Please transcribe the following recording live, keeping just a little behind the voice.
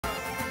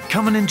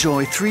Come and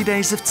enjoy 3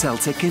 days of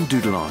Celtic in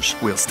Dudelange.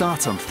 We'll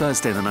start on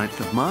Thursday the 9th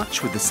of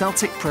March with the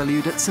Celtic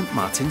prelude at St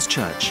Martin's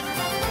Church.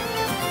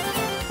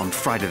 On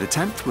Friday the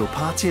 10th, we'll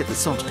party at the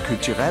Centre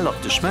Culturel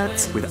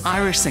opderschmelz with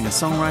Irish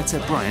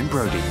singer-songwriter Brian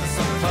Brody,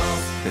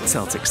 the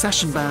ZELTIK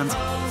Session Band,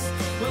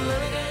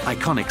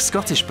 iconic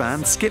Scottish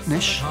band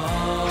SKIPINNISH,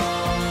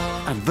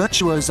 and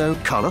virtuoso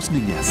Carlos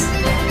Núñez.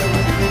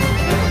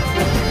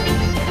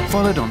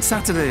 Followed on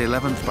Saturday the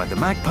 11th by the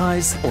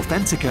MAGPIES,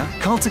 AUTHENTICA,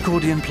 cult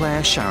accordion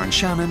player SHARON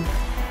SHANNON,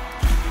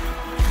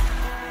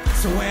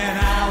 so when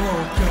I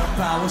woke up,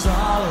 I was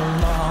all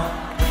alone.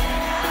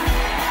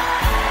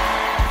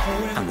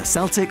 and the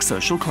CELTIC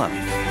Social Club.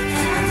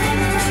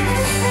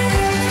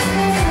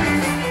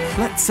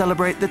 Let's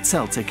celebrate the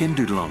Celtic in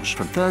Dudelange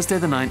from Thursday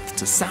the 9th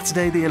to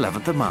Saturday the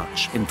 11th of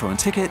March. Info and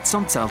tickets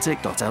on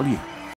celtic.lu.